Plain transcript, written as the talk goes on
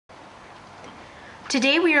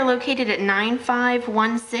Today we are located at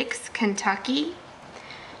 9516 Kentucky.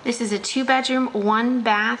 This is a 2-bedroom,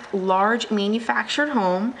 1-bath, large manufactured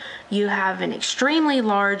home. You have an extremely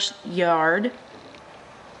large yard.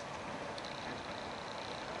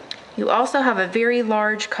 You also have a very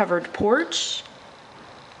large covered porch.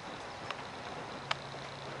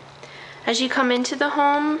 As you come into the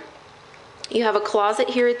home, you have a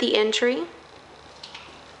closet here at the entry.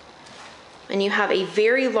 And you have a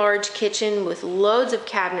very large kitchen with loads of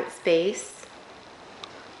cabinet space,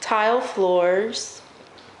 tile floors.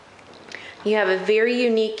 You have a very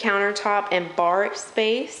unique countertop and bar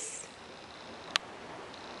space.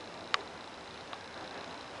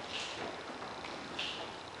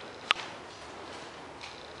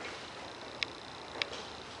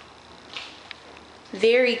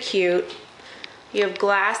 Very cute. You have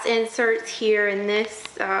glass inserts here in this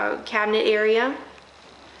cabinet area.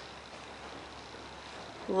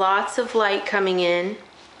 Lots of light coming in.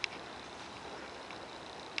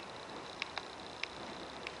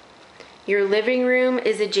 Your living room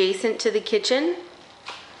is adjacent to the kitchen.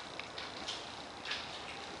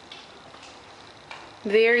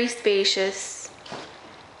 Very spacious.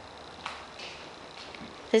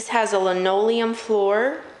 This has a linoleum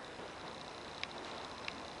floor.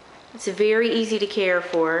 It's very easy to care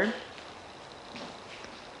for.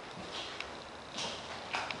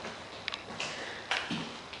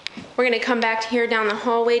 We're going to come back here down the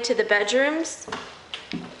hallway to the bedrooms.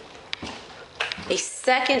 A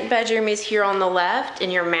second bedroom is here on the left,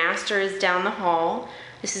 and your master is down the hall.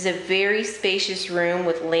 This is a very spacious room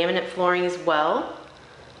with laminate flooring as well.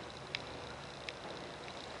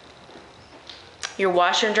 Your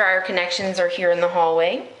washer and dryer connections are here in the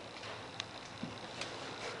hallway.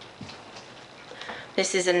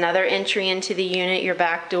 This is another entry into the unit, your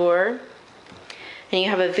back door. And you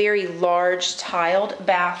have a very large tiled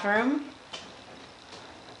bathroom.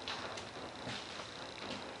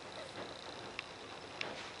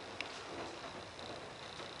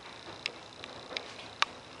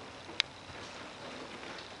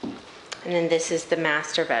 And then this is the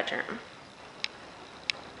master bedroom.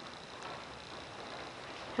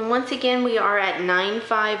 And once again, we are at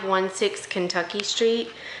 9516 Kentucky Street,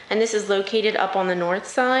 and this is located up on the north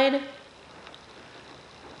side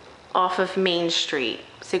off of Main Street.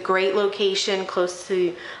 It's a great location, close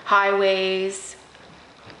to highways,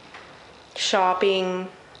 shopping.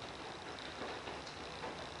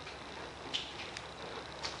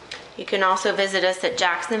 You can also visit us at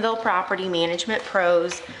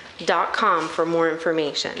JacksonvillePropertyManagementPros.com for more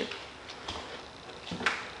information.